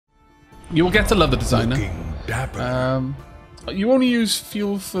You will get to love the designer. Looking dapper. You only use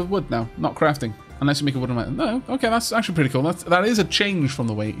fuel for wood now, not crafting. Unless you make a wooden man. No, okay, that's actually pretty cool. That is a change from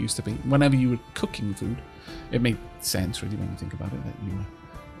the way it used to be. Whenever you were cooking food, it made sense, really, when you think about it, that you were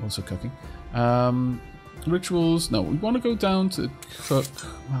also cooking. Rituals. No, we want to go down to cook.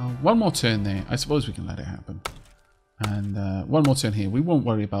 Well, one more turn there. I suppose we can let it happen. And one more turn here. We won't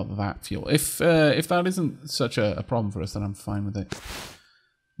worry about that fuel. If that isn't such a problem for us, then I'm fine with it.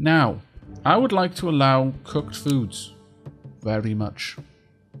 Now, I would like to allow cooked foods. Very much.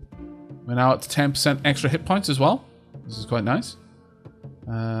 We're now at 10% extra hit points as well. This is quite nice.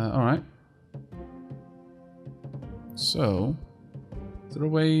 Alright. So, is there a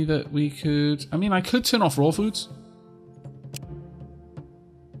way that we could... I mean, I could turn off raw foods.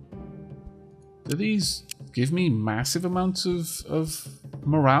 Do these give me massive amounts of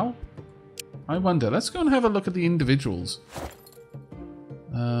morale? I wonder. Let's go and have a look at the individuals.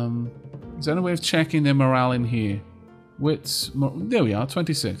 Is there any way of checking their morale in here? There we are,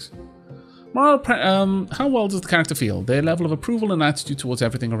 26. Morale, how well does the character feel? Their level of approval and attitude towards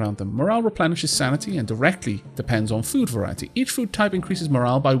everything around them. Morale replenishes sanity and directly depends on food variety. Each food type increases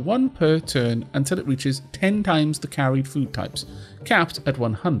morale by 1 per turn until it reaches 10 times the carried food types, capped at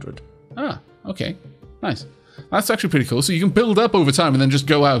 100. Ah, okay, nice. That's actually pretty cool. So you can build up over time and then just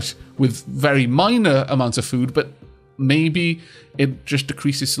go out with very minor amounts of food, but maybe it just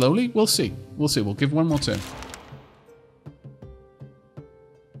decreases slowly. We'll see. We'll see. We'll give one more turn.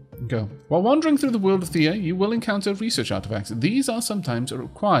 Go. While wandering through the world of Thea, you will encounter research artifacts. These are sometimes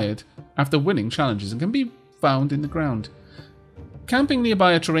required after winning challenges and can be found in the ground. Camping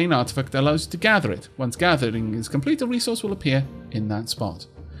nearby a terrain artifact allows you to gather it. Once gathering is complete, a resource will appear in that spot.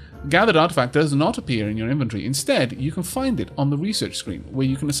 The gathered artifact does not appear in your inventory. Instead, you can find it on the research screen, where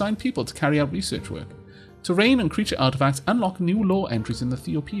you can assign people to carry out research work. Terrain and creature artifacts unlock new lore entries in the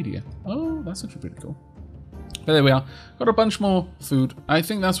Theopedia. Oh, that's actually pretty cool. But there we are. Got a bunch more food. I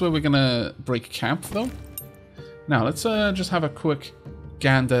think that's where we're going to break camp, though. Now, let's just have a quick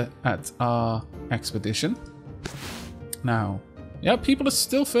gander at our expedition. Now, yeah, people are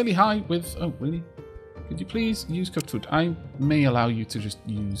still fairly high with... Oh, really? Could you please use cooked food? I may allow you to just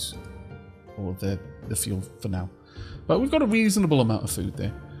use all the fuel for now. But we've got a reasonable amount of food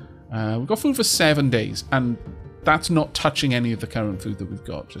there. We've got food for 7 days, and that's not touching any of the current food that we've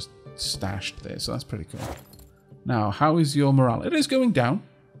got, just stashed there, so that's pretty cool. Now, how is your morale? It is going down.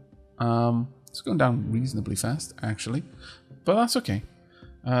 It's going down reasonably fast, actually. But that's okay.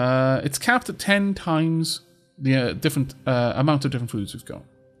 It's capped at 10 times the different amount of different foods we've got.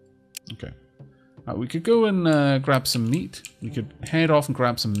 Okay. We could go and grab some meat. We could head off and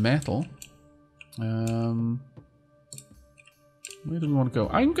grab some metal. Where do we want to go?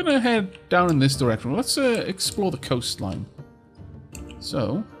 I'm going to head down in this direction. Let's explore the coastline.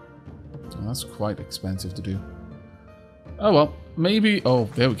 So, that's quite expensive to do. Oh well, maybe... Oh,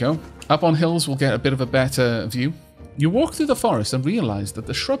 there we go. Up on hills we'll get a bit of a better view. You walk through the forest and realize that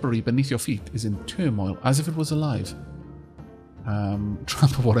the shrubbery beneath your feet is in turmoil, as if it was alive.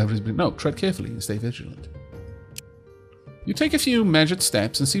 Trample whatever has been... No, tread carefully and stay vigilant. You take a few measured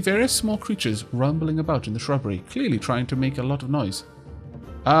steps and see various small creatures rumbling about in the shrubbery, clearly trying to make a lot of noise.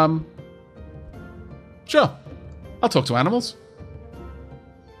 Sure. I'll talk to animals.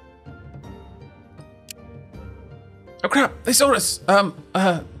 Oh crap, they saw us!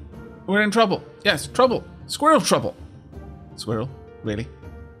 We're in trouble. Yes, trouble. Squirrel trouble. Squirrel? Really?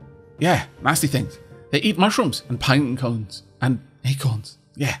 Yeah, nasty things. They eat mushrooms and pine cones and acorns.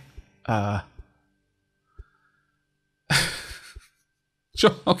 Yeah.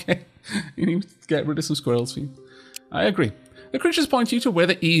 Sure, okay. You need to get rid of some squirrels for you. I agree. The creatures point you to where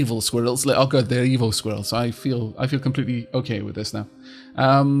the evil squirrels live. Oh good, they're evil squirrels. I feel completely okay with this now.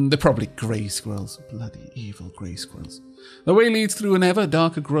 They're probably grey squirrels. Bloody evil grey squirrels. The way leads through an ever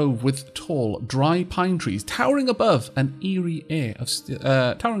darker grove with tall, dry pine trees towering above an eerie air of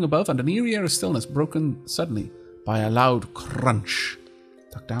stillness, broken suddenly by a loud crunch.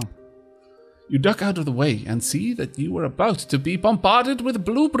 Duck down. You duck out of the way and see that you were about to be bombarded with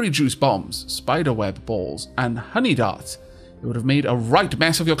blueberry juice bombs, spiderweb balls, and honey darts. It would have made a right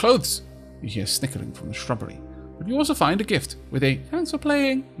mess of your clothes. You hear snickering from the shrubbery. But you also find a gift with a "thanks for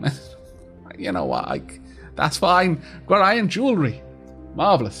playing." You know what? That's fine. Got iron jewellery.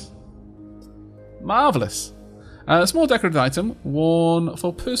 Marvellous. Marvellous. A small decorative item worn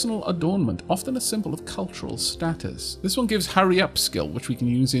for personal adornment, often a symbol of cultural status. This one gives hurry up skill, which we can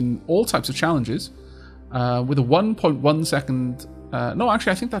use in all types of challenges, with a 1.1 second... no,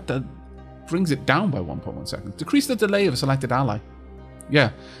 actually, I think that brings it down by 1.1 seconds. Decrease the delay of a selected ally.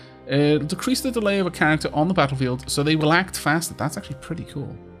 Yeah. It'll decrease the delay of a character on the battlefield, so they will act faster. That's actually pretty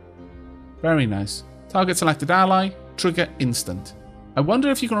cool. Very nice. Target selected ally, trigger instant. I wonder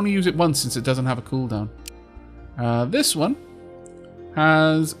if you can only use it once since it doesn't have a cooldown. This one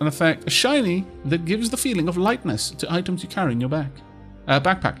has an effect, a shiny, that gives the feeling of lightness to items you carry in your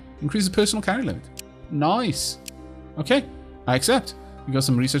backpack. Increases personal carry limit. Nice. Okay, I accept. You got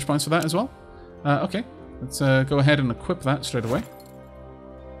some research points for that as well. Okay, let's go ahead and equip that straight away.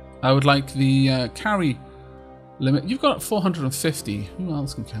 I would like the carry limit. You've got 450. Who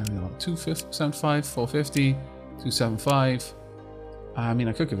else can carry a lot? 275, 450, 275. I mean,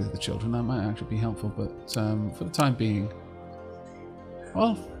 I could give it to the children. That might actually be helpful, but for the time being,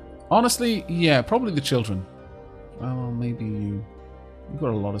 well, honestly, yeah, probably the children. Well, maybe you. You've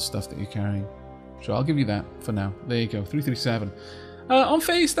got a lot of stuff that you're carrying. Sure, I'll give you that for now. There you go, 337. On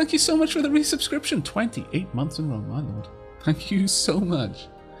Face, thank you so much for the resubscription. 28 months in a row, my lord. Thank you so much.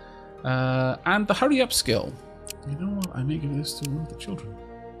 And the hurry up skill. You know what? I may give this to one of the children.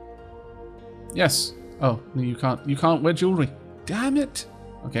 Yes. Oh, no, you can't. You can't wear jewelry. Damn it.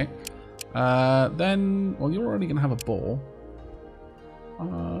 Okay. Then, well, you're already going to have a ball.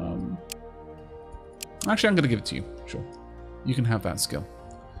 Actually, I'm going to give it to you. Sure. You can have that skill.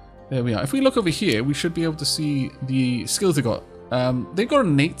 There we are. If we look over here, we should be able to see the skills they've got. They've got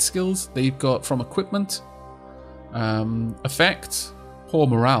innate skills. They've got from equipment, effect, poor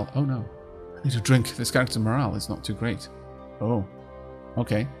morale. Oh no. I need a drink. This character's morale is not too great. Oh.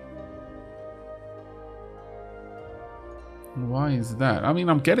 Okay. Why is that? I mean,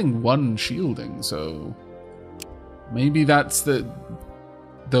 I'm getting 1 shielding, so maybe that's the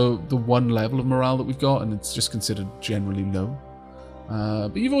one level of morale that we've got, and it's just considered generally low.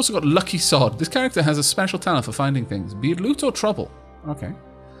 But you've also got Lucky Sod. This character has a special talent for finding things, be it loot or trouble. Okay.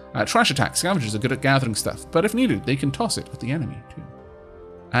 Trash attack. Scavengers are good at gathering stuff, but if needed, they can toss it at the enemy too.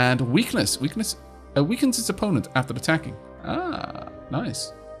 And weakness. Weakness weakens its opponent after attacking. Ah,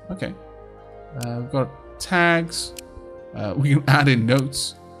 nice. Okay. We've got tags. We can add in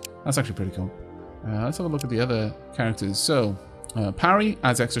notes. That's actually pretty cool. Let's have a look at the other characters. So, parry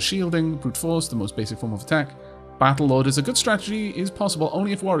adds extra shielding. Brute force, the most basic form of attack. Battle orders. A good strategy is possible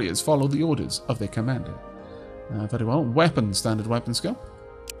only if warriors follow the orders of their commander. Very well. Weapon, standard weapon skill.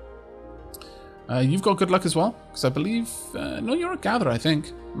 You've got good luck as well, because I believe... no, you're a gatherer, I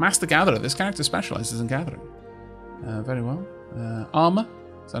think. Master Gatherer. This character specializes in gathering. Very well. Armor.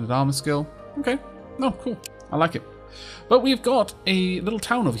 Standard armor skill. Okay. No, cool. I like it. But we've got a little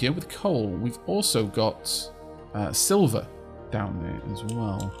town over here with coal. We've also got silver down there as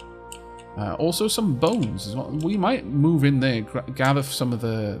well. Also some bones as well. We might move in there, gather some of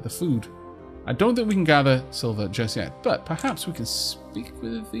the food. I don't think we can gather silver just yet, but perhaps we can speak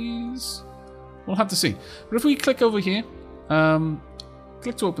with these. We'll have to see. But if we click over here,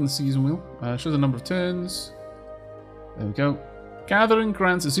 click to open the season wheel, show the number of turns. There we go. Gathering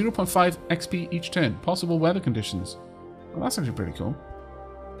grants 0.5 XP each turn. Possible weather conditions. Well, that's actually pretty cool.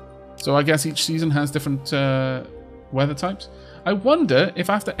 So I guess each season has different weather types. I wonder if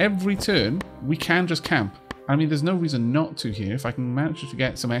after every turn we can just camp. I mean, there's no reason not to here. If I can manage to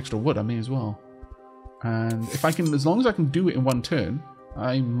get some extra wood, I may as well. And if I can, as long as I can do it in 1 turn,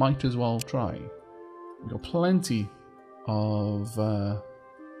 I might as well try. We've got plenty of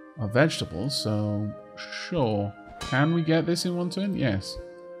vegetables, so sure. Can we get this in 1 turn? Yes,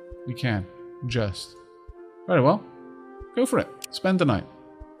 we can. Just. Very well. Go for it. Spend the night.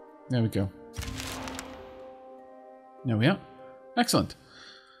 There we go. There we are. Excellent.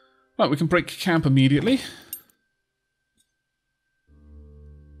 Right, we can break camp immediately.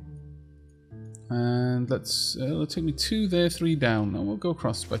 And let's... it'll take me 2 there, 3 down. And we'll go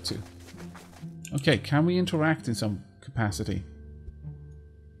across by 2. Okay, can we interact in some capacity?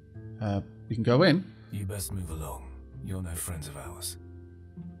 We can go in. You best move along. You're no friends of ours.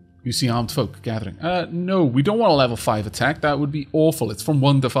 You see armed folk gathering. No, we don't want a level 5 attack. That would be awful. It's from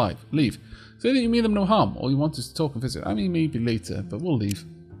 1 to 5. Leave. Say that you mean them no harm. All you want is to talk and visit. I mean, maybe later, but we'll leave.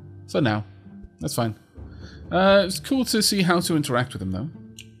 For now. That's fine. It's cool to see how to interact with them, though.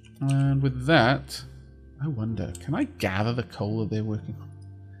 And with that, I wonder, can I gather the coal that they're working on?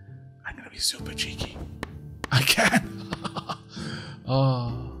 I'm going to be super cheeky. I can.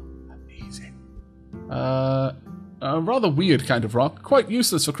 Oh, amazing. A rather weird kind of rock. Quite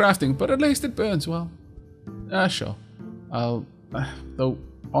useless for crafting, but at least it burns well. Sure. Though,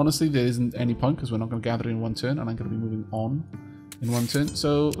 honestly, there isn't any point because we're not going to gather it in 1 turn, and I'm going to be moving on in 1 turn.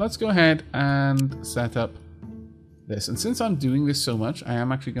 So let's go ahead and set up this. And since I'm doing this so much, I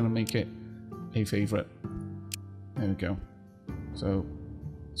am actually going to make it a favorite. There we go. So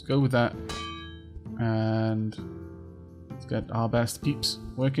let's go with that. And let's get our best peeps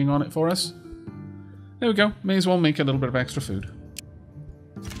working on it for us. There we go. May as well make a little bit of extra food.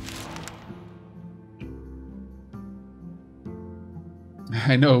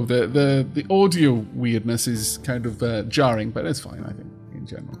 I know, the audio weirdness is kind of jarring, but it's fine, I think, in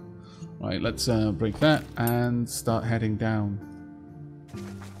general. Right, let's break that and start heading down.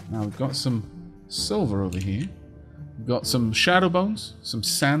 Now, we've got some silver over here. We've got some shadow bones, some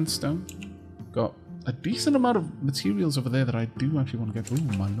sandstone. We've got a decent amount of materials over there that I do actually want to get. Ooh,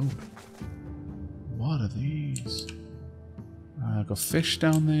 my lord. What are these? I've got fish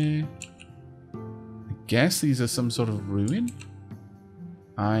down there. I guess these are some sort of ruin.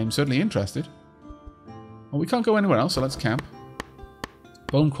 I'm certainly interested. Well, we can't go anywhere else, so let's camp.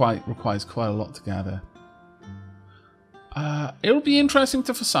 Bone requires quite a lot to gather. It'll be interesting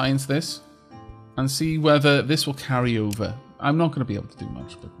to for science this and see whether this will carry over. I'm not going to be able to do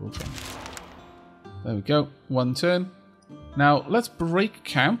much, but we'll try. There we go. One turn. Now, let's break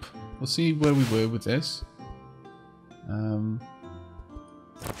camp. We'll see where we were with this.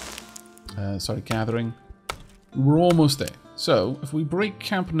 Sorry, gathering. We're almost there. So, if we break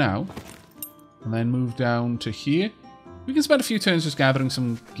camp now, and then move down to here, we can spend a few turns just gathering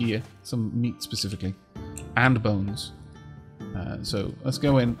some gear, some meat specifically, and bones. So, let's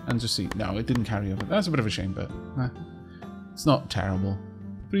go in and just see. No, it didn't carry over. That's a bit of a shame, but it's not terrible.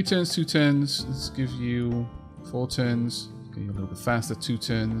 3 turns, 2 turns. Let's give you 4 turns. Get you a little bit faster. 2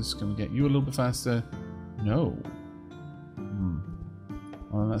 turns. Can we get you a little bit faster? No.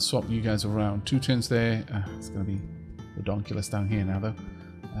 Well, let's swap you guys around. 2 turns there. It's going to be redonkulous down here now, though.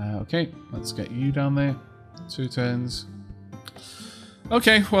 Okay, let's get you down there. 2 turns.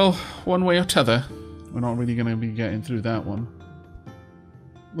 Okay, well, one way or t'other, we're not really going to be getting through that one.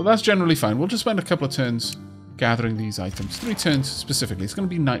 Well, that's generally fine. We'll just spend a couple of turns gathering these items. 3 turns specifically. It's going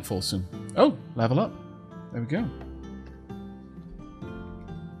to be nightfall soon. Oh, level up. There we go.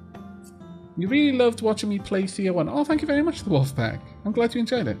 You really loved watching me play Thea 1. Oh, thank you very much, the Wolfpack. I'm glad you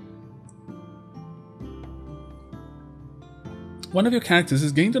enjoyed it. One of your characters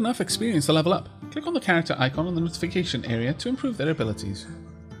has gained enough experience to level up. Click on the character icon in the notification area to improve their abilities.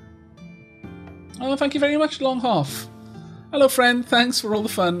 Oh, thank you very much, Long Half. Hello, friend. Thanks for all the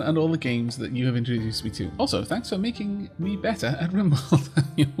fun and all the games that you have introduced me to. Also, thanks for making me better at Rimworld.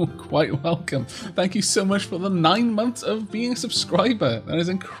 You're quite welcome. Thank you so much for the 9 months of being a subscriber. That is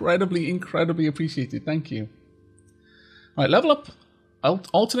incredibly, incredibly appreciated. Thank you. All right, level up.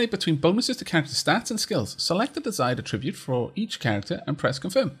 Alternate between bonuses to character stats and skills. Select the desired attribute for each character and press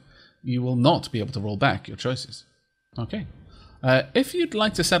confirm. You will not be able to roll back your choices. Okay. If you'd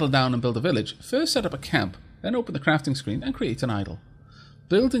like to settle down and build a village, first set up a camp. Then open the crafting screen and create an idol.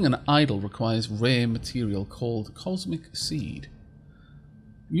 Building an idol requires rare material called Cosmic Seed.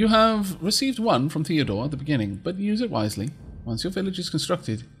 You have received one from Theodore at the beginning, but use it wisely. Once your village is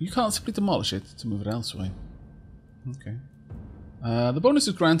constructed, you can't simply demolish it to move it elsewhere. Okay. The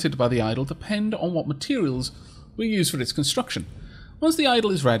bonuses granted by the idol depend on what materials were used for its construction. Once the idol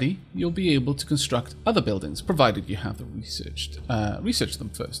is ready, you'll be able to construct other buildings, provided you have researched them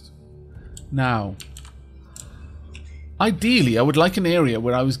first. Now, ideally, I would like an area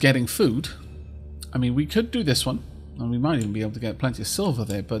where I was getting food. I mean, we could do this one, and we might even be able to get plenty of silver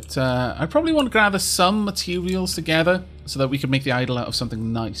there, but I probably want to gather some materials together so that we can make the idol out of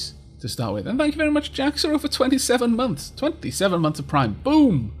something nice to start with. And thank you very much, Jaxer, for 27 months. 27 months of Prime.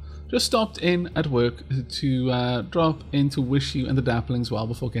 Boom! Just stopped in at work to drop in to wish you and the Dapplings well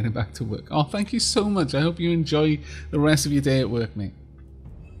before getting back to work. Oh, thank you so much. I hope you enjoy the rest of your day at work, mate.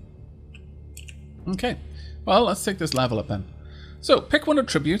 Okay. Well, let's take this level up then. So, pick one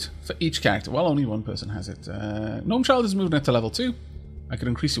attribute for each character. Well, only one person has it. Gnome Child is moving up to level 2. I could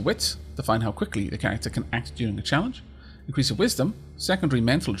increase your wits to find how quickly the character can act during a challenge. Increase your wisdom. Secondary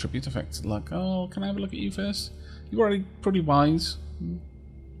mental attribute affects luck. Oh, can I have a look at you first? You're already pretty wise.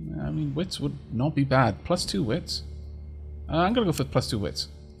 I mean, wits would not be bad. +2 wits. I'm going to go for +2 wits.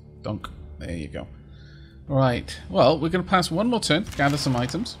 Dunk. There you go. Right. Well, we're going to pass one more turn. Gather some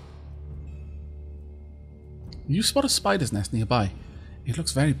items. You spot a spider's nest nearby. It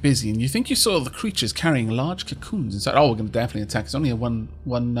looks very busy, and you think you saw the creatures carrying large cocoons inside. Oh, we're going to definitely attack. It's only a one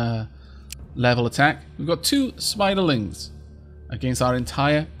level attack. We've got 2 spiderlings against our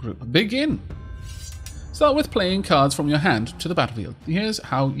entire group. Begin! Start with playing cards from your hand to the battlefield. Here's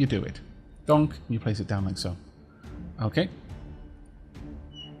how you do it. Donk, and you place it down like so. Okay.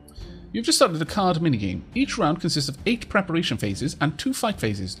 You've just started a card minigame. Each round consists of 8 preparation phases and 2 fight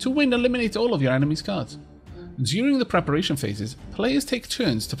phases. To win, eliminate all of your enemy's cards. During the preparation phases, players take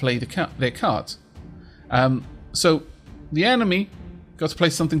turns to play their cards. So the enemy got to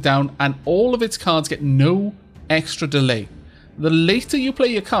place something down, and all of its cards get no extra delay. The later you play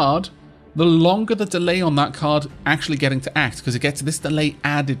your card, the longer the delay on that card actually getting to act, because it gets this delay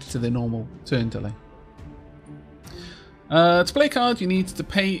added to the normal turn delay. To play a card, you need to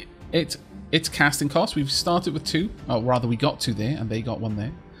pay it its casting cost. We've started with 2, or rather we got 2 there, and they got 1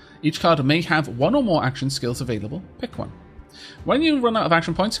 there. Each card may have 1 or more action skills available. Pick one. When you run out of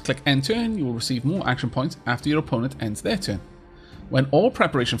action points, click End Turn. You will receive more action points after your opponent ends their turn. When all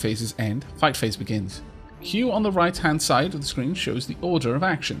preparation phases end, fight phase begins. Q on the right-hand side of the screen shows the order of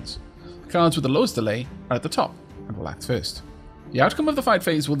actions. The cards with the lowest delay are at the top and will act first. The outcome of the fight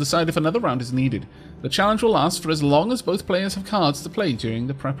phase will decide if another round is needed. The challenge will last for as long as both players have cards to play during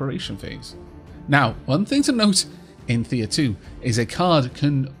the preparation phase. Now, one thing to note in Thea 2 is a card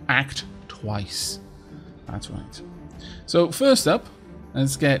can act twice. That's right. So first up,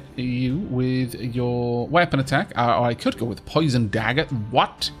 let's get you with your weapon attack. Or I could go with poison dagger.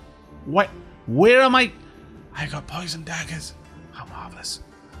 What? What? Where am I? I got poison daggers. How marvelous.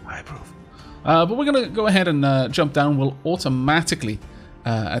 I approve. But we're going to go ahead and jump down. We'll automatically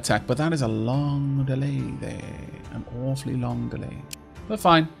attack. But that is a long delay there. An awfully long delay. But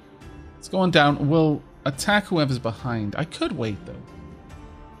fine. Let's go on down. We'll attack whoever's behind. I could wait, though.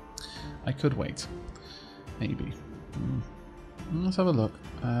 I could wait. Maybe. Let's have a look.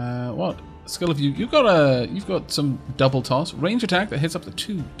 What skill have you? You've got some double toss. Range attack that hits up to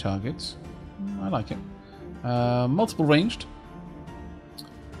 2 targets. I like it. Multiple ranged.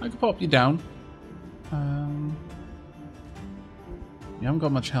 I could pop you down. You haven't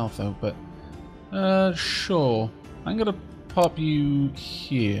got much health though, but sure. I'm gonna pop you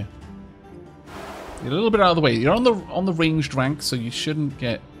here. You're a little bit out of the way. You're on the ranged rank, so you shouldn't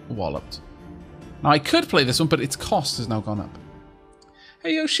get walloped. Now I could play this one, but its cost has now gone up.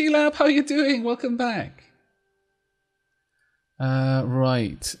 Hey Yoshilab, how you doing? Welcome back.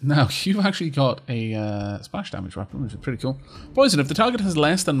 Right. Now, you've actually got a splash damage weapon, which is pretty cool. Poison. If the target has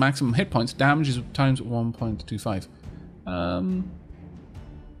less than maximum hit points, damage is times 1.25.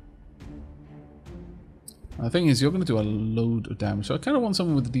 The thing is, you're going to do a load of damage, so I kind of want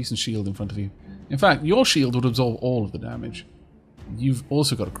someone with a decent shield in front of you. In fact, your shield would absorb all of the damage. You've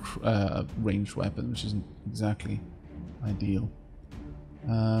also got a ranged weapon, which isn't exactly ideal.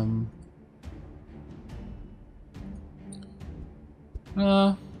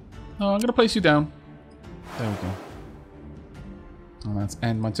 No, I'm going to place you down. There we go. And that's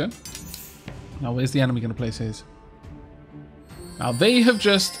end my turn. Now, where's the enemy going to place his? Now, they have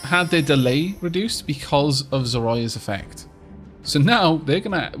just had their delay reduced because of Zoroya's effect. So now, they're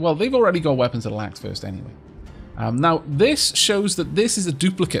going to... Well, they've already got weapons that'll act first anyway. Now, this shows that this is a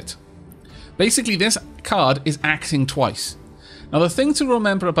duplicate. Basically, this card is acting twice. Now, the thing to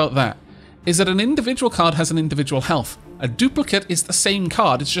remember about that is that an individual card has an individual health. A duplicate is the same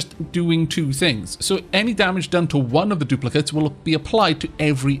card, it's just doing 2 things. So any damage done to one of the duplicates will be applied to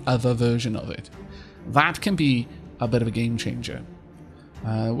every other version of it. That can be a bit of a game changer.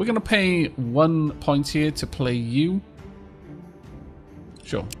 We're going to pay 1 point here to play you.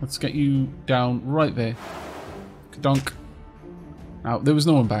 Sure, let's get you down right there. Kadonk. Now, there was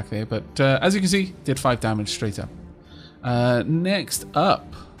no one back there, but as you can see, did 5 damage straight up. Next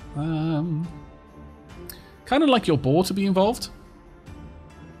up, kind of like your boar to be involved.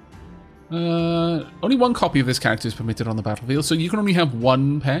 Only 1 copy of this character is permitted on the battlefield, so you can only have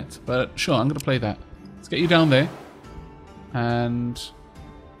 1 pet, but sure, I'm going to play that. Let's get you down there. And...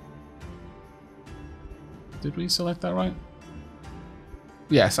 Did we select that right?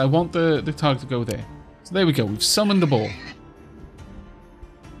 Yes, I want the target to go there. So there we go, we've summoned the boar.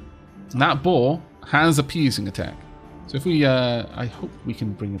 And that boar has a piercing attack. So if we, I hope we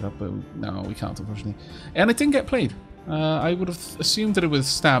can bring it up, but no, we can't, unfortunately. And it didn't get played. I would have assumed that it was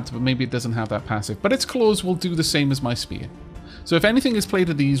stabbed, but maybe it doesn't have that passive. But its claws will do the same as my spear. So if anything is played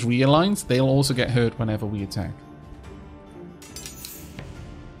at these rear lines, they'll also get hurt whenever we attack.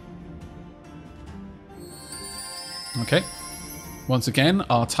 Okay. Once again,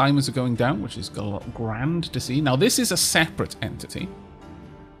 our timers are going down, which is grand to see. Now, this is a separate entity.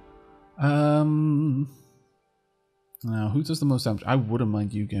 Now, who does the most damage? I wouldn't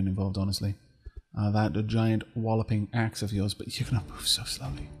mind you getting involved, honestly. That giant walloping axe of yours, but you're going to move so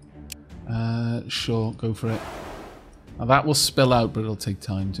slowly. Sure, go for it. Now, that will spill out, but it'll take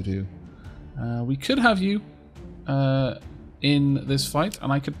time to do. We could have you in this fight,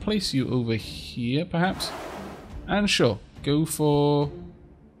 and I could place you over here, perhaps. And sure, go for...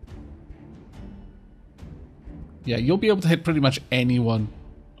 Yeah, you'll be able to hit pretty much anyone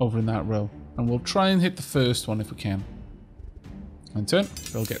over in that row. And we'll try and hit the first one if we can. And turn.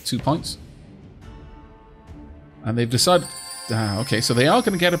 They'll get 2 points. And they've decided... okay, so they are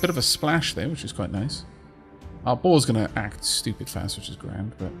going to get a bit of a splash there, which is quite nice. Our boar's going to act stupid fast, which is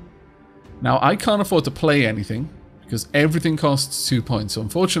grand. But now, I can't afford to play anything, Because everything costs 2 points. So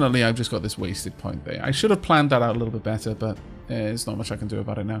unfortunately, I've just got this wasted point there. I should have planned that out a little bit better, but there's not much I can do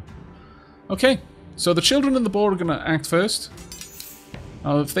about it now. Okay, so the children and the boar are going to act first.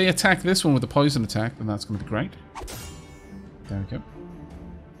 If they attack this one with a poison attack, then that's going to be great. There we go.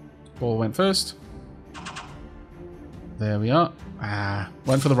 Boar went first. There we are.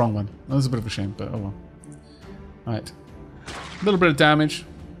 Went for the wrong one. That was a bit of a shame, but oh well. Alright. A little bit of damage.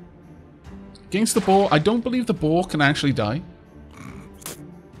 Against the boar, I don't believe the boar can actually die.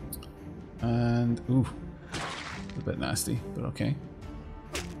 And, ooh. A bit nasty, but okay.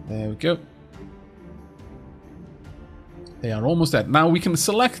 There we go. They are almost dead. Now we can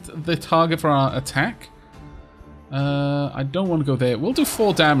select the target for our attack. I don't want to go there. We'll do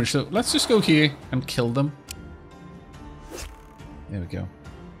 4 damage, so let's just go here and kill them. There we go.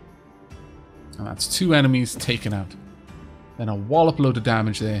 And that's 2 enemies taken out. Then a wallop load of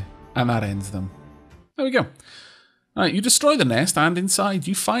damage there. And that ends them. There we go. Alright, you destroy the nest, and inside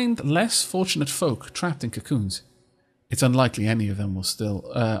you find less fortunate folk trapped in cocoons. It's unlikely any of them will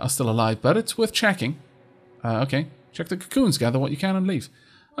are still alive, but it's worth checking. Okay, check the cocoons, gather what you can, and leave.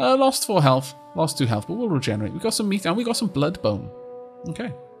 Lost 4 health, lost 2 health, but we'll regenerate. We got some meat, and we got some blood bone.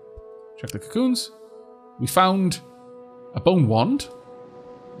 Okay, check the cocoons. We found a bone wand.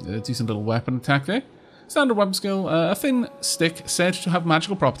 A decent little weapon attack there. Standard weapon skill, a thin stick said to have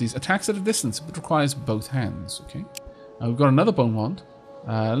magical properties, attacks at a distance, but requires both hands. Okay. We've got another bone wand.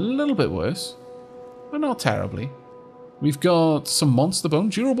 A little bit worse, but not terribly. We've got some monster bone.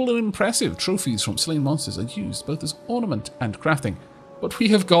 Durable and impressive. Trophies from slain monsters are used both as ornament and crafting. But we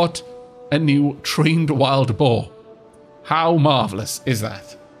have got a new trained wild boar. How marvellous is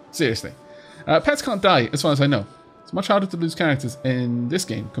that? Seriously. Pets can't die, as far as I know. It's much harder to lose characters in this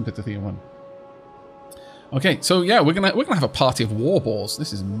game compared to Thea 1. Okay, so yeah, we're gonna have a party of war boars.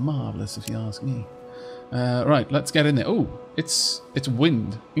 This is marvelous, if you ask me. Right, let's get in there. Oh, it's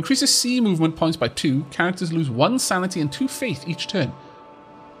wind. Increases sea movement points by 2. Characters lose 1 sanity and 2 faith each turn.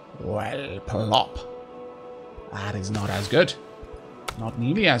 Well, plop. That is not as good. Not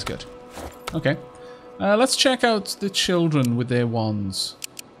nearly as good. Okay, let's check out the children with their wands.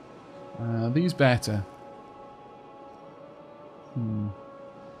 These better.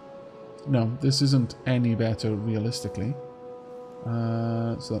 No, this isn't any better realistically.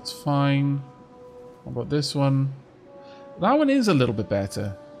 So that's fine. What about this one? That one is a little bit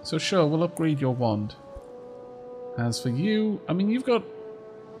better. So sure, we'll upgrade your wand. As for you, I mean, you've got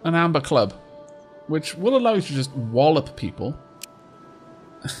an amber club, which will allow you to just wallop people.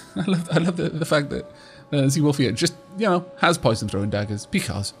 I love the fact that Zeewolfia just, you know, has poison throwing daggers,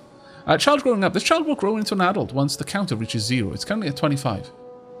 because. Child growing up. This child will grow into an adult once the counter reaches 0. It's currently at 25.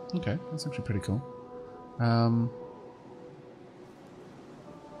 Okay, that's actually pretty cool.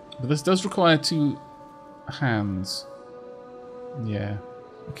 But this does require 2 hands. Yeah.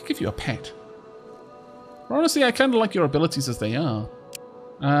 I could give you a pet. But honestly, I kind of like your abilities as they are.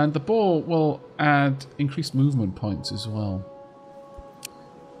 And the boar will add increased movement points as well.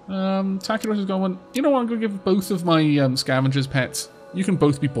 Takiros is going, you know what, I'm going to give both of my scavengers pets. You can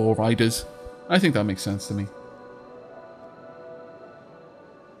both be boar riders. I think that makes sense to me.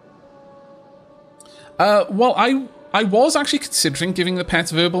 Well, I was actually considering giving the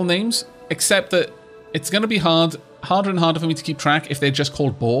pets verbal names, except that it's going to be harder and harder for me to keep track if they're just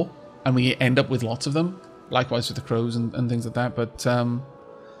called boar, and we end up with lots of them. Likewise with the crows and things like that, but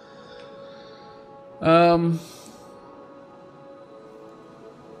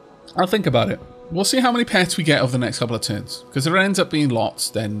I'll think about it. We'll see how many pets we get over the next couple of turns. Because if it ends up being lots,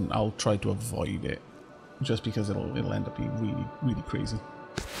 then I'll try to avoid it. Just because it'll end up being really, really crazy.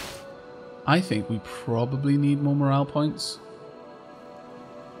 I think we probably need more morale points.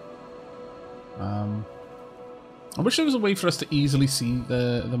 I wish there was a way for us to easily see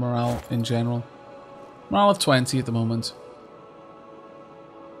the morale in general. Morale of 20 at the moment.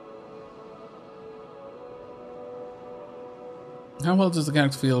 How well does the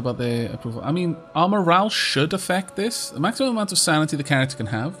character feel about their approval? I mean, our morale should affect this. The maximum amount of sanity the character can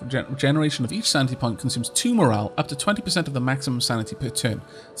have. Regeneration of each sanity point consumes 2 morale, up to 20% of the maximum sanity per turn.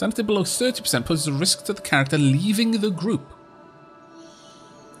 Sanity below 30% poses a risk to the character leaving the group.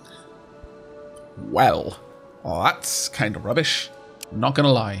 Well, that's kind of rubbish. Not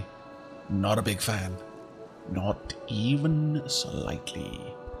gonna lie. Not a big fan. Not even slightly.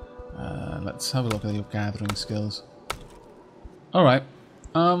 Let's have a look at your gathering skills. Alright,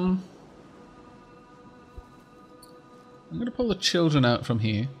 I'm going to pull the children out from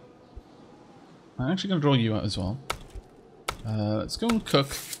here. I'm actually going to draw you out as well. Let's go and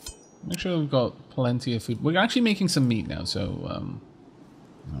cook. Make sure we've got plenty of food. We're actually making some meat now, so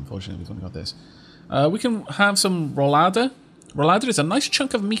unfortunately we've only got this. We can have some rollada. Rollada is a nice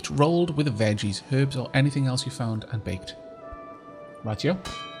chunk of meat rolled with veggies, herbs, or anything else you found and baked. Rightio.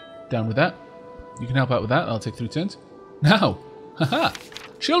 Down with that. You can help out with that. I'll take 3 turns. Now, haha,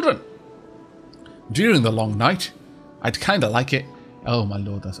 children. During the long night, I'd kind of like it. Oh my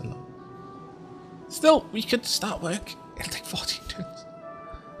lord, that's a lot. Still, we could start work. It'll take 14 turns.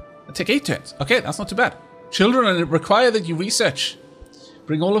 It'll take 8 turns. Okay, that's not too bad. Children, require that you research.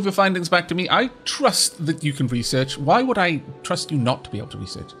 Bring all of your findings back to me. I trust that you can research. Why would I trust you not to be able to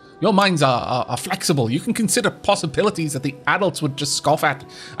research? Your minds are flexible. You can consider possibilities that the adults would just scoff at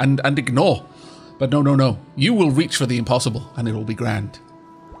and ignore. But no. You will reach for the impossible, and it will be grand.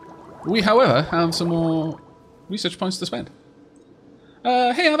 We, however, have some more research points to spend.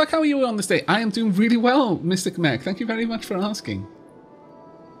 Hey, Aavak, how are you on this day? I am doing really well, Mystic Mech. Thank you very much for asking.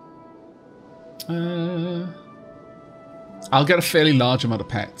 I'll get a fairly large amount of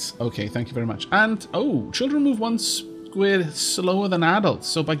pets. Okay, thank you very much. And, oh, children move 1 square slower than adults.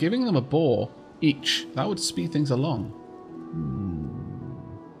 So by giving them a boar each, that would speed things along.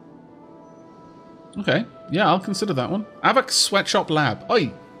 Okay, yeah, I'll consider that one. Aavak Sweatshop Lab.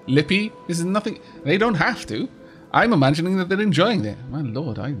 Oi, Lippy, this is nothing. They don't have to. I'm imagining that they're enjoying it. My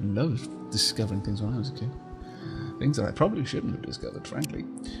lord, I loved discovering things when I was a kid. Things that I probably shouldn't have discovered, frankly.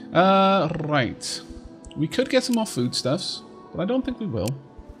 Right. We could get some more foodstuffs, but I don't think we will.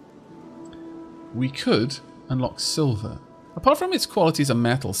 We could unlock silver. Apart from its qualities as a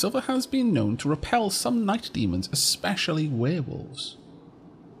metal, silver has been known to repel some night demons, especially werewolves.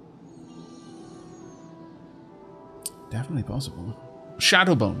 Definitely possible.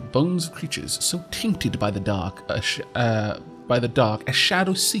 Shadowbone, bones of creatures so tainted by the dark, a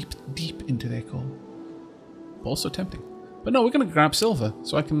shadow seeped deep into their core. Also tempting. But no, we're going to grab silver,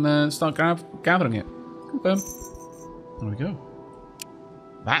 so I can start gathering it. Confirm. There we go.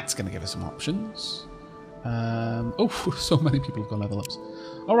 That's going to give us some options. Oh, so many people have got level ups.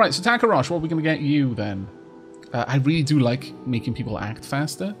 Alright, so Takarosh, what are we going to get you then? I really do like making people act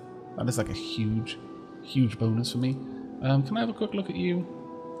faster. That is like a huge bonus for me. Can I have a quick look at you?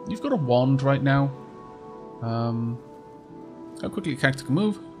 You've got a wand right now. How quickly a character can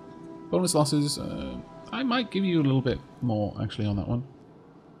move. Bonus losses. I might give you a little bit more, actually, on that one.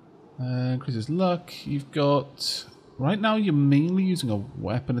 Increases luck. You've got... Right now, you're mainly using a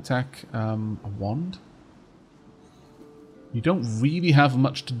weapon attack, a wand. You don't really have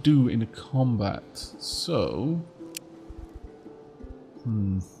much to do in a combat, so...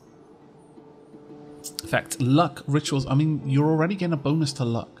 Effect, luck, rituals. I mean, you're already getting a bonus to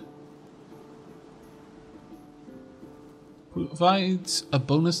luck. Provides a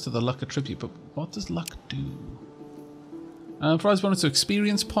bonus to the luck attribute, but what does luck do? Provides bonus to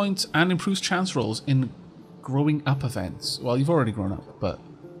experience points and improves chance rolls in growing up events. Well, you've already grown up, but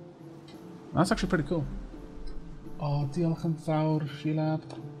that's actually pretty cool. Oh, diolch yn fawr, Sheilab.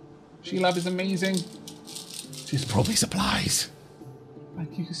 Sheilab is amazing. She's probably supplies.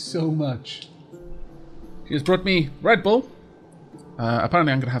 Thank you so much. She has brought me Red Bull.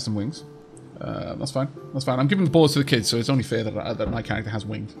 Apparently I'm going to have some wings. That's fine. That's fine. I'm giving the balls to the kids, so it's only fair that my character has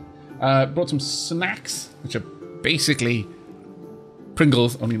wings. Brought some snacks, which are basically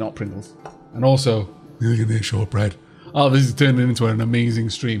Pringles, only not Pringles. And also, look at this shortbread. Oh, this is turning into an amazing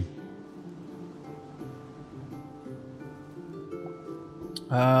stream.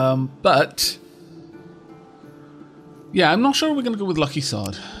 But yeah, I'm not sure we're going to go with Lucky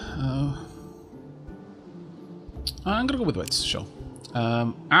Sword. I'm going to go with Wits, sure.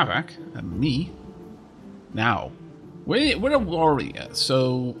 Aavak and me. Now, we're a warrior,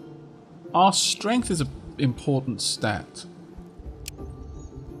 so our strength is an important stat.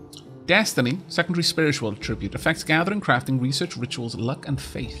 Destiny, secondary spiritual attribute, affects gathering, crafting, research, rituals, luck, and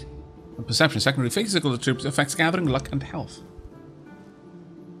faith. And perception, secondary physical attribute, affects gathering, luck, and health.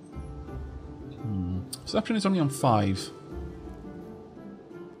 Perception is only on 5.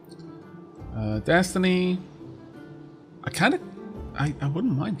 Destiny. I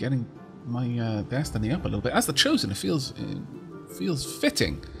wouldn't mind getting my destiny up a little bit. As the chosen, it feels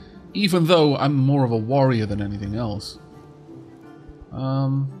fitting, even though I'm more of a warrior than anything else.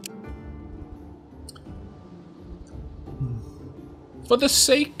 For the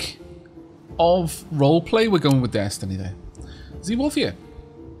sake of roleplay, we're going with destiny there. Z-Wolfia.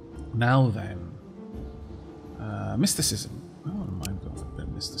 Now then. Mysticism. I don't mind going for a bit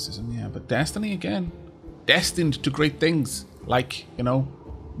of mysticism, yeah. But destiny, again. Destined to great things. Like, you know,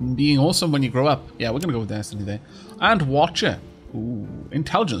 being awesome when you grow up. Yeah, we're going to go with destiny there. And Watcher. Ooh.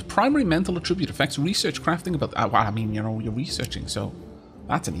 Intelligence. Primary mental attribute. Affects research, crafting about... well, I mean, you know, you're researching, so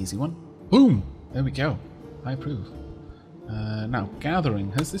that's an easy one. Boom! There we go. I approve. Now,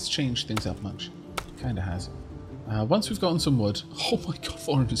 gathering. Has this changed things up much? Kind of has. Once we've gotten some wood... Oh my god,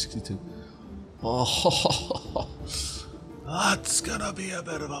 462. Oh, that's gonna be a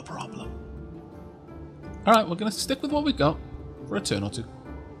bit of a problem. Alright, we're gonna stick with what we've got for a turn or two.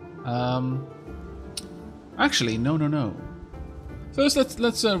 Actually, no. First,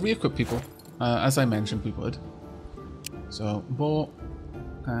 let's re-equip people, as I mentioned we would. So, bow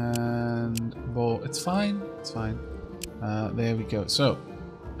and bow. It's fine. There we go. So,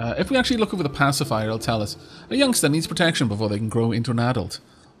 if we actually look over the pacifier, it'll tell us a youngster needs protection before they can grow into an adult.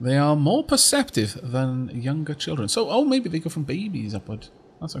 They are more perceptive than younger children. So, oh, maybe they go from babies upward.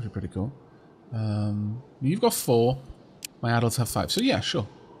 That's actually pretty cool. You've got 4. My adults have 5. So, yeah, sure.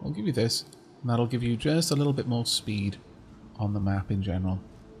 I'll give you this. And that'll give you just a little bit more speed on the map in general.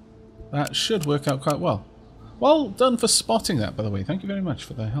 That should work out quite well. Well done for spotting that, by the way. Thank you very much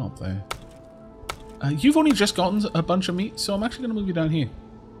for the help there. You've only just gotten a bunch of meat, so I'm actually going to move you down here.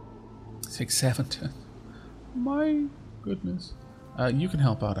 It takes 7 turns. My goodness. You can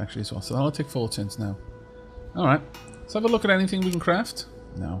help out, actually, as well. So that'll take 4 turns now. Alright. Let's have a look at anything we can craft.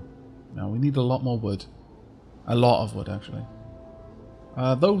 No. No, we need a lot more wood. A lot of wood, actually.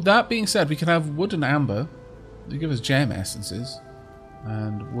 Though, that being said, we can have wood and amber. They give us gem essences.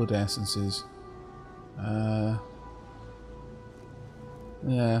 And wood essences.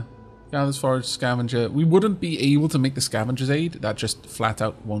 Yeah. Gather's forage, scavenger. We wouldn't be able to make the scavenger's aid. That just flat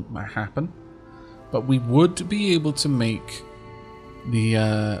out won't happen. But we would be able to make the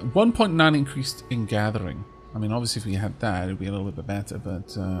 1.9 increased in gathering. I mean, obviously if we had that, it would be a little bit better,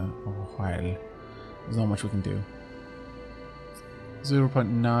 but oh, well, there's not much we can do.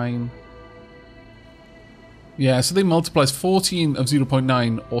 0.9. Yeah, so they multiplies 14 of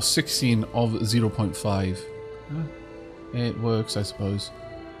 0.9 or 16 of 0.5. It works, I suppose.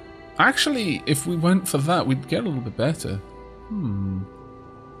 Actually, if we went for that, we'd get a little bit better. We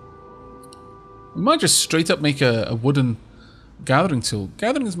might just straight up make a wooden gathering tool.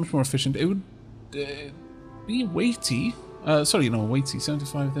 Gathering is much more efficient. It would be weighty. Sorry, no, weighty.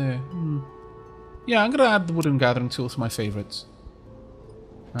 75 there. Yeah, I'm going to add the wooden gathering tool to my favorites.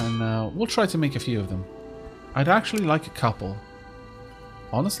 And we'll try to make a few of them. I'd actually like a couple.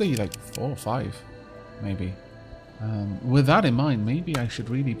 Honestly, like 4 or 5, maybe. With that in mind, maybe I should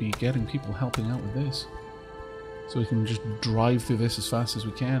really be getting people helping out with this. So we can just drive through this as fast as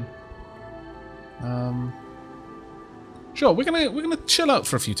we can. Sure, we're gonna chill out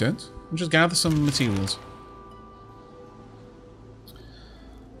for a few turns and just gather some materials.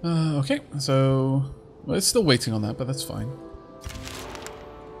 Okay, so well, it's still waiting on that, but that's fine.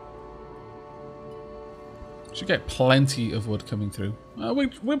 Should get plenty of wood coming through.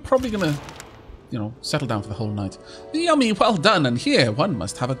 We're probably gonna, you know, settle down for the whole night. Yummy, well done, and here one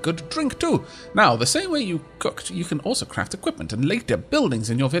must have a good drink too. Now, the same way you cooked, you can also craft equipment and later buildings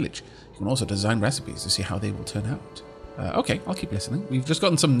in your village. You can also design recipes to see how they will turn out. Okay, I'll keep listening. We've just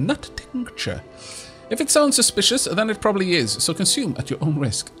gotten some nut tincture. If it sounds suspicious, then it probably is, so consume at your own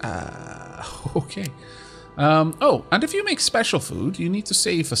risk. Okay. Oh, and if you make special food, you need to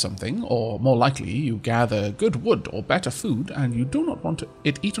save for something, or more likely, you gather good wood or better food, and you do not want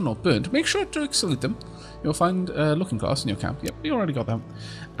it eaten or burnt, make sure to exclude them. You'll find looking glass in your camp. Yep, you already got that.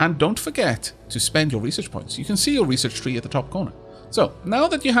 And don't forget to spend your research points. You can see your research tree at the top corner. So, now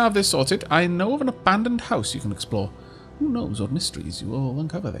that you have this sorted, I know of an abandoned house you can explore. Who knows what mysteries you will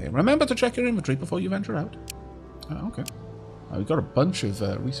uncover there. Remember to check your inventory before you venture out. Okay. We've got a bunch of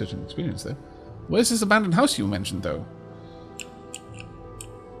research and experience there. Where's this abandoned house you mentioned, though?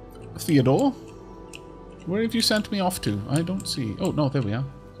 Theodore? Where have you sent me off to? I don't see. Oh, no, there we are.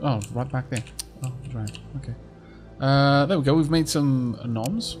 Oh, right back there. Oh, right. Okay. There we go. We've made some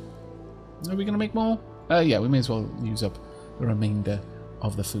noms. Are we going to make more? Yeah, we may as well use up the remainder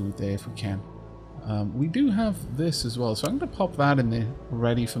of the food there if we can. We do have this as well, so I'm going to pop that in there,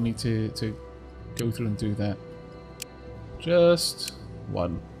 ready for me to go through and do that. Just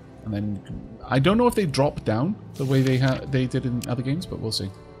one. And then, I don't know if they drop down the way they did in other games, but we'll see.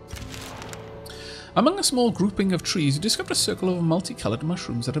 Among a small grouping of trees, you discover a circle of multicolored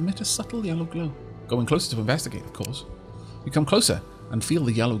mushrooms that emit a subtle yellow glow. Going closer to investigate, of course. You come closer and feel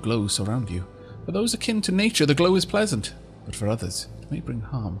the yellow glow surround you. For those akin to nature, the glow is pleasant, but for others, it may bring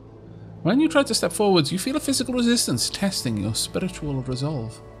harm. When you try to step forwards, you feel a physical resistance, testing your spiritual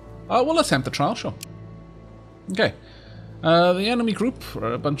resolve. We'll attempt the trial, sure. Okay. The enemy group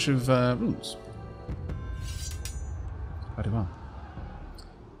are a bunch of runes. Very well.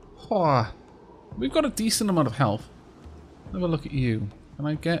 Oh, we've got a decent amount of health. Have a look at you. Can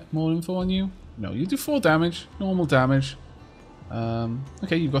I get more info on you? No, you do 4 damage. Normal damage.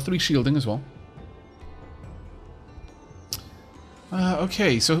 Okay, you've got 3 shielding as well.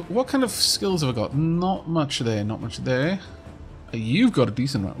 Okay, so what kind of skills have I got? Not much there, not much there. You've got a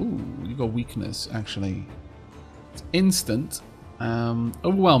decent one. Ooh, you've got weakness, actually. It's instant.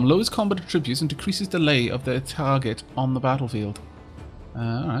 Overwhelm. Lowers combat attributes and decreases delay of the target on the battlefield.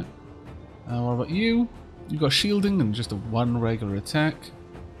 Alright. What about you? You've got shielding and just a 1 regular attack.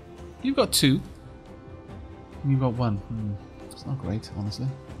 You've got 2. And you've got 1. It's not great, honestly.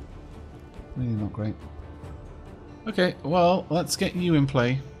 Really not great. Okay, well, let's get you in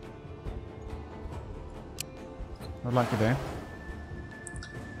play. I'd like it there.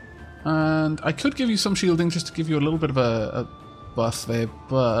 And I could give you some shielding just to give you a little bit of a buff there,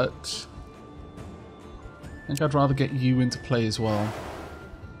 but I think I'd rather get you into play as well.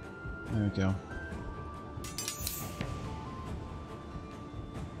 There we go.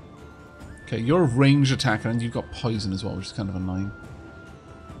 Okay, you're a ranged attacker and you've got poison as well, which is kind of annoying.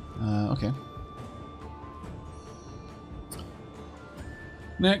 Okay.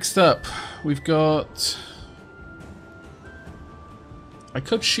 Next up, we've got... I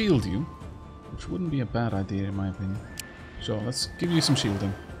could shield you, which wouldn't be a bad idea in my opinion. So let's give you some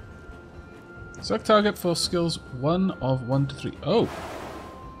shielding. Select target for skills 1 of 1 to 3. Oh!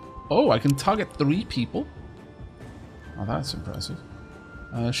 Oh, I can target 3 people? Oh, that's impressive.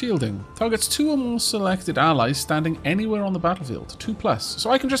 Shielding. Targets 2 or more selected allies standing anywhere on the battlefield. 2+. So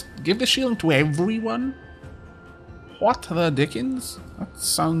I can just give the shielding to everyone? What the dickens? That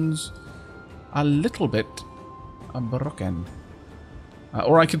sounds a little bit broken.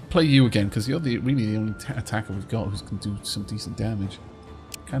 Or I could play you again, because you're really the only attacker we've got who can do some decent damage.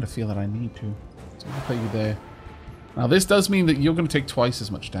 I kind of feel that I need to. So I'm going to play you there. Now this does mean that you're going to take twice as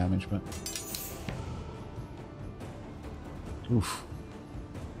much damage, but... Oof.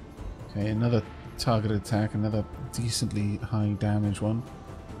 Okay, another targeted attack, another decently high damage one.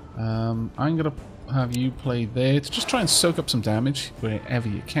 I'm going to have you play there to just try and soak up some damage wherever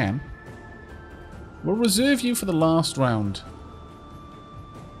you can. We'll reserve you for the last round.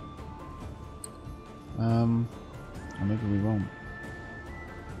 Or maybe we won't.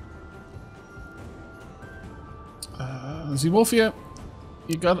 Zwolfia,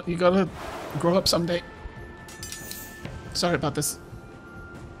 you gotta grow up someday. Sorry about this.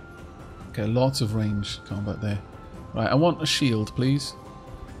 Okay, lots of range combat there. Right, I want a shield, please.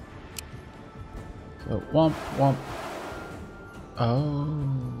 So, womp, womp. Oh.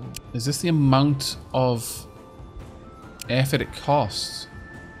 Is this the amount of effort it costs?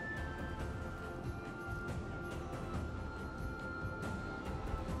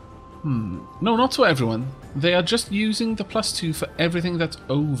 No, not to everyone. They are just using the +2 for everything that's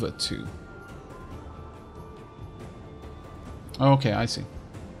over 2. Okay, I see.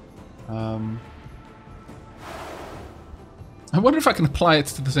 I wonder if I can apply it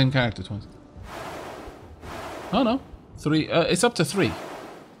to the same character twice. Oh no. 3. It's up to 3.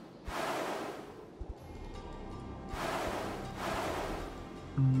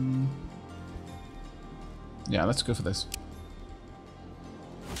 Yeah, let's go for this.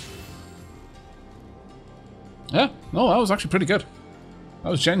 Yeah, no, that was actually pretty good. That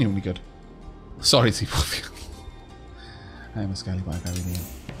was genuinely good. Sorry, T-Wolf. I am a scallywag, I really am.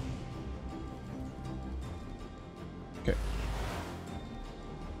 Okay.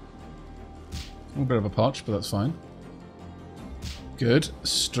 A little bit of a potch, but that's fine. Good.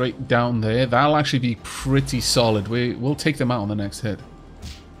 Straight down there. That'll actually be pretty solid. We'll take them out on the next hit.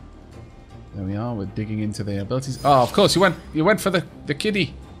 There we are. We're digging into their abilities. Oh, of course, you went for the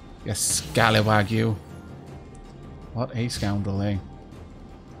kiddie. You scallywag, you. What a scoundrel, eh?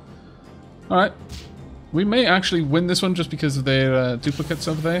 Alright. We may actually win this one just because of their duplicates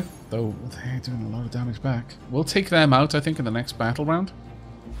over there. Though they're doing a lot of damage back. We'll take them out, I think, in the next battle round.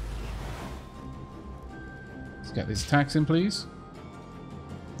 Let's get these attacks in, please.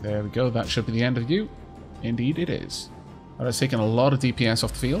 There we go. That should be the end of you. Indeed it is. That has taken a lot of DPS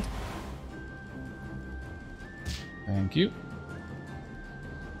off the field. Thank you.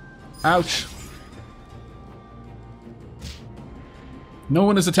 Ouch. No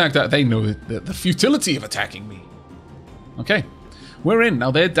one has attacked that. They know the futility of attacking me. Okay. We're in.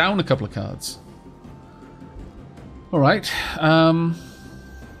 Now they're down a couple of cards. Alright. I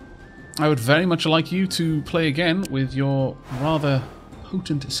would very much like you to play again with your rather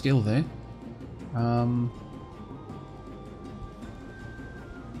potent skill there.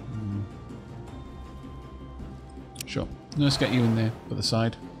 Sure. Let's get you in there for the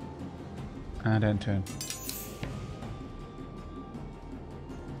side. And end turn.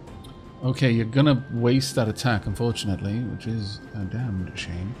 Okay, you're gonna waste that attack, unfortunately, which is a damned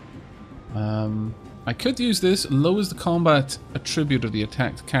shame. I could use this. Lowers the combat attribute of the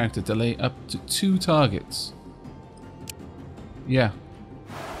attacked character delay up to 2 targets. Yeah.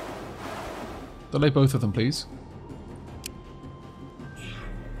 Delay both of them, please.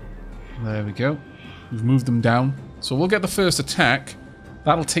 There we go. We've moved them down. So we'll get the first attack.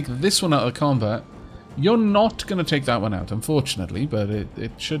 That'll take this one out of combat. You're not going to take that one out, unfortunately, but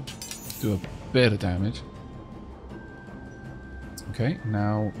it should do a bit of damage. Okay,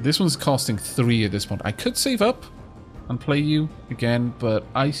 now this one's costing 3 at this point. I could save up and play you again, but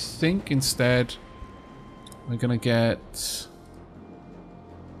I think instead we're going to get...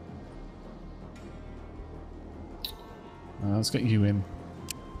 let's get you in.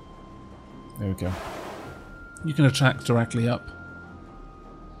 There we go. You can attack directly up.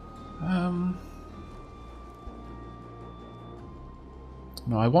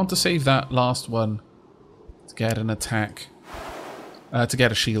 No, I want to save that last one to get an attack. To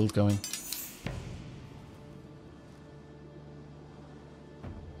get a shield going.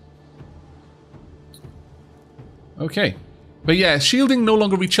 Okay. But yeah, shielding no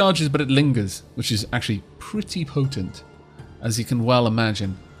longer recharges, but it lingers, which is actually pretty potent, as you can well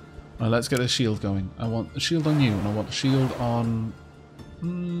imagine. Alright, let's get a shield going. I want a shield on you, and I want a shield on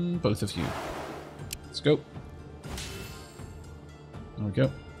both of you. Let's go. There we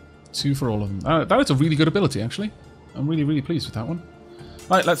go. 2 for all of them. That is a really good ability, actually. I'm really, really pleased with that one.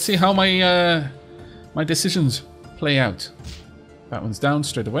 Right, let's see how my my decisions play out. That one's down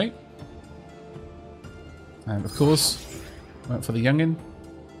straight away. And of course, went for the youngin.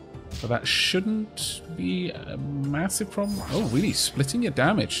 But that shouldn't be a massive problem. Oh, really? Splitting your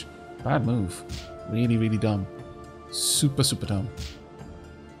damage. Bad move. Really, really dumb. Super, super dumb.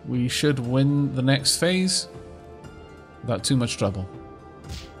 We should win the next phase without too much trouble.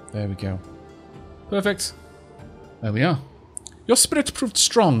 There we go. Perfect. There we are. Your spirit proved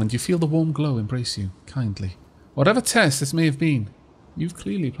strong and you feel the warm glow embrace you kindly. Whatever test this may have been, you've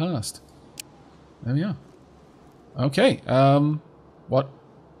clearly passed. There we are. Okay, what?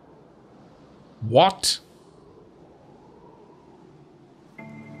 What?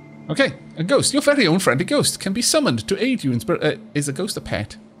 Okay, a ghost, your very own friendly ghost, can be summoned to aid you in spirit. Is a ghost a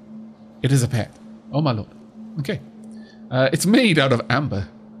pet? It is a pet. Oh my lord. Okay. It's made out of amber.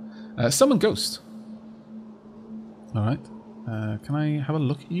 Summon ghost. Alright. Can I have a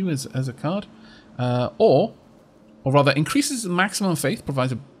look at you as a card? Or rather, increases maximum faith,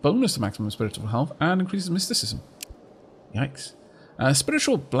 provides a bonus to maximum spiritual health, and increases mysticism. Yikes.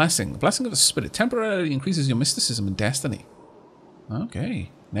 Spiritual blessing. Blessing of the spirit temporarily increases your mysticism and destiny.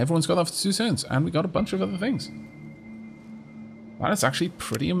 Okay. And everyone's got that for 2 turns, and we got a bunch of other things. That is actually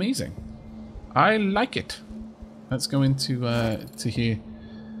pretty amazing. I like it. Let's go into to here.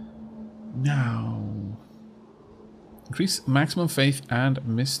 Now, increase maximum faith and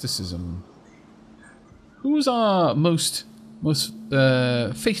mysticism. Who's our most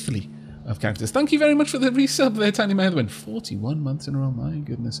faithfully of characters? Thank you very much for the resub there, Tiny Medwin. 41 months in a row, my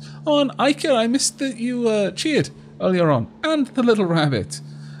goodness. Oh, and Iker, I missed that you cheered earlier on. And the little rabbit.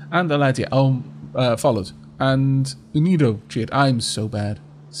 And the lad here. Oh, followed. And Unido cheered. I'm so bad.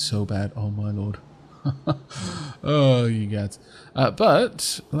 So bad. Oh, my lord. Oh, you guys.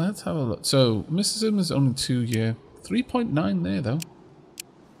 But let's have a look. So, mysticism is only 2 here. 3.9 there, though.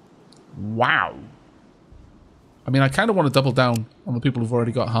 Wow. I mean, I kind of want to double down on the people who've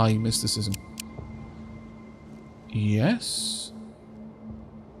already got high mysticism. Yes.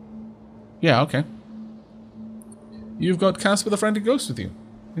 Yeah, okay. You've got Casper the Friendly Ghost with you.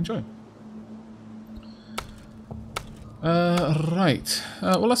 Enjoy. Right.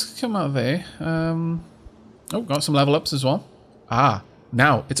 Well, let's come out of there. Oh, got some level ups as well. Ah,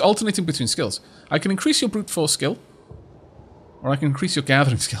 now, it's alternating between skills. I can increase your brute force skill, or I can increase your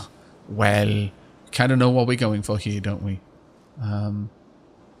gathering skill. Well, kind of know what we're going for here, don't we?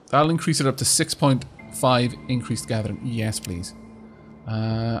 That'll increase it up to 6.5 increased gathering. Yes, please.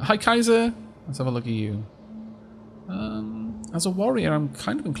 Hi, Kaiser. Let's have a look at you. As a warrior, I'm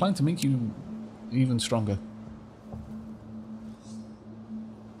kind of inclined to make you even stronger.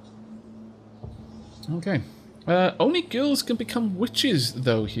 Okay. Only girls can become witches,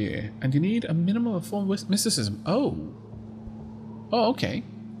 though, here. And you need a minimum of 4 mysticism. Oh. Oh, okay.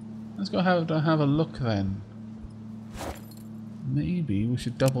 Let's go have a look, then. Maybe we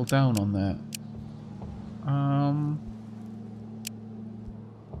should double down on that.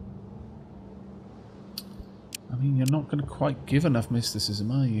 I mean, you're not going to quite give enough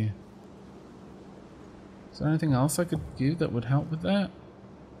mysticism, are you? Is there anything else I could give that would help with that?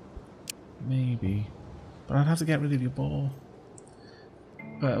 Maybe. But I'd have to get rid of your ball.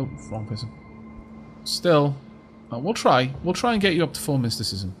 Oh, wrong person. Still, we'll try. We'll try and get you up to 4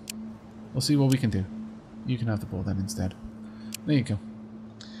 mysticism. We'll see what we can do. You can have the ball then instead. There you go.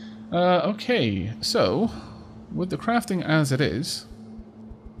 Okay, so with the crafting as it is,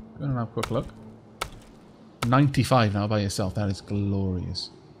 go and have a quick look. 95 now by yourself. That is glorious.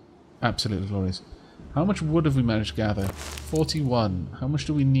 Absolutely glorious. How much wood have we managed to gather? 41. How much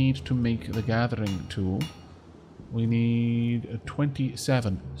do we need to make the gathering tool? We need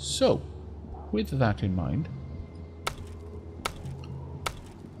 27. So, with that in mind,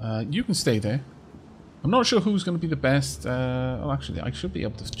 you can stay there. I'm not sure who's going to be the best. Well, actually, I should be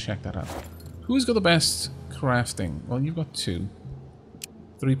able to check that out. Who's got the best crafting? Well, you've got 2.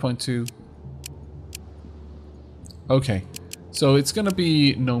 3.2. Okay. So it's going to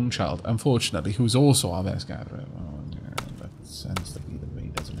be Gnome Child, unfortunately, who's also our best gatherer. Oh, yeah, that tends to be the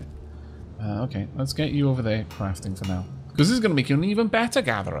way, doesn't it? Okay, let's get you over there crafting for now. Because this is going to make you an even better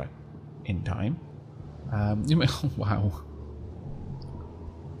gatherer in time. You may, oh, wow.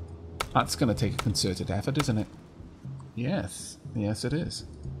 That's going to take a concerted effort, isn't it? Yes. Yes, it is.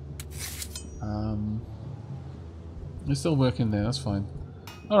 You're still working there, that's fine.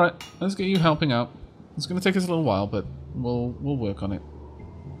 Alright, let's get you helping out. It's going to take us a little while, but we'll work on it.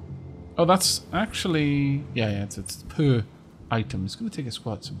 Oh, that's actually... Yeah, it's per item. It's going to take us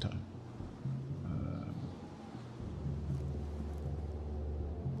quite some time.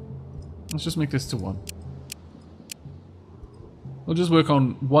 Let's just make this to 1. We'll just work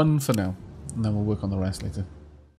on 1 for now, and then we'll work on the rest later.